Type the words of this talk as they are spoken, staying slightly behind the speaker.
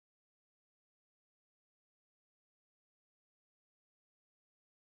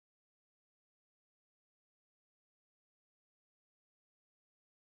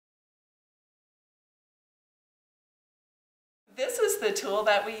This is the tool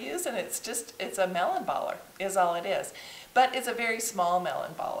that we use, and it's a melon baller is all it is. But it's a very small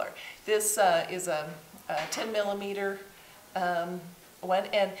melon baller. This is a 10 millimeter one,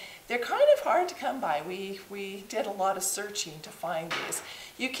 and they're kind of hard to come by. We did a lot of searching to find these.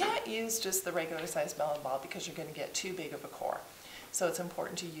 You can't use just the regular size melon ball because you're going to get too big of a core. So it's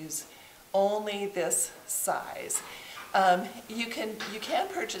important to use only this size. You can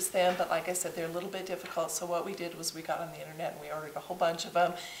purchase them, but like I said, they're a little bit difficult. So what we did was we got on the internet and we ordered a whole bunch of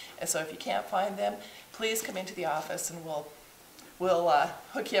them. And so if you can't find them, please come into the office and we'll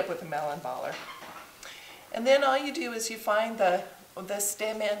hook you up with a melon baller. And then all you do is you find the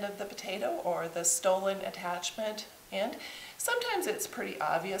stem end of the potato or the stolen attachment end. Sometimes it's pretty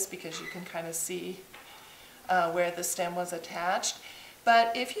obvious because you can kind of see where the stem was attached.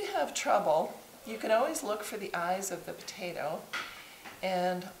 But if you have trouble, you can always look for the eyes of the potato,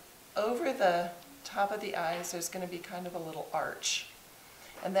 and over the top of the eyes there's going to be kind of a little arch,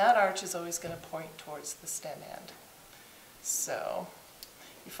 and that arch is always going to point towards the stem end. So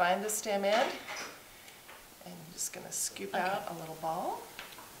you find the stem end and you're just going to scoop out a little ball,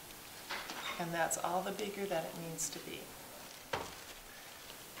 and that's all the bigger that it needs to be.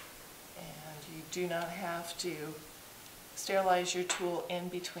 And you do not have to sterilize your tool in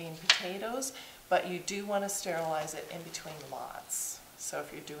between potatoes, but you do want to sterilize it in between lots. So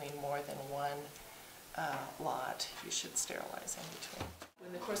if you're doing more than one lot, you should sterilize in between.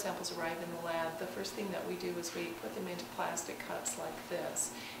 When the core samples arrive in the lab, the first thing that we do is we put them into plastic cups like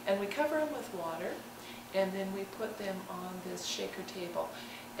this, and we cover them with water, and then we put them on this shaker table.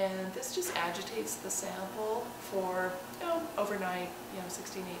 And this just agitates the sample for overnight,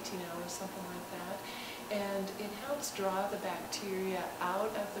 16, 18 hours, something like that. And it helps draw the bacteria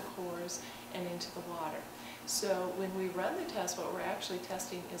out of the cores and into the water. So when we run the test, what we're actually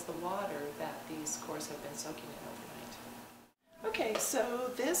testing is the water that these cores have been soaking in overnight. Okay,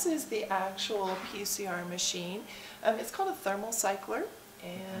 so this is the actual PCR machine. It's called a thermal cycler,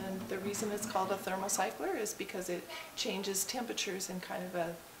 and the reason it's called a thermal cycler is because it changes temperatures in kind of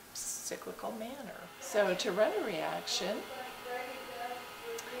a cyclical manner. So to run a reaction,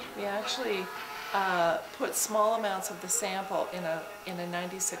 we actually put small amounts of the sample in a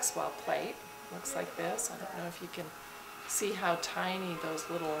 96 well plate. Looks like this. I don't know if you can see how tiny those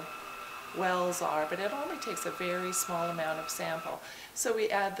little wells are, but it only takes a very small amount of sample. So we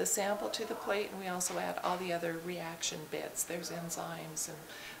add the sample to the plate, and we also add all the other reaction bits. There's enzymes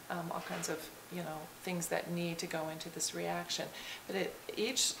and all kinds of things that need to go into this reaction. But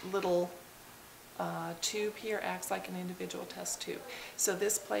each little tube here acts like an individual test tube. So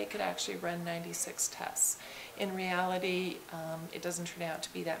this plate could actually run 96 tests. In reality, it doesn't turn out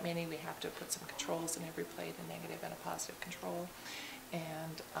to be that many. We have to put some controls in every plate, a negative and a positive control.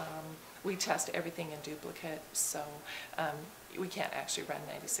 And we test everything in duplicate, so we can't actually run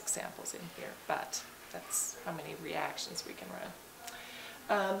 96 samples in here, but that's how many reactions we can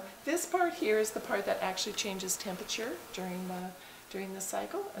run. This part here is the part that actually changes temperature during the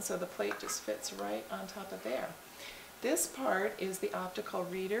cycle, and so the plate just fits right on top of there. This part is the optical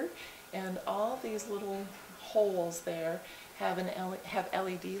reader, and all these little holes there have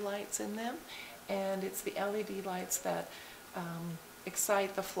LED lights in them, and it's the LED lights that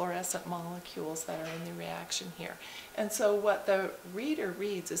excite the fluorescent molecules that are in the reaction here. And so what the reader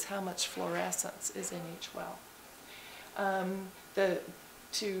reads is how much fluorescence is in each well.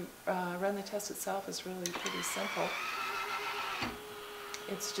 To run the test itself is really pretty simple.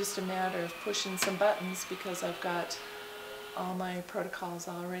 It's just a matter of pushing some buttons because I've got all my protocols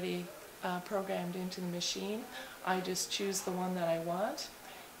already programmed into the machine. I just choose the one that I want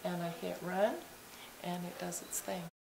and I hit run and it does its thing.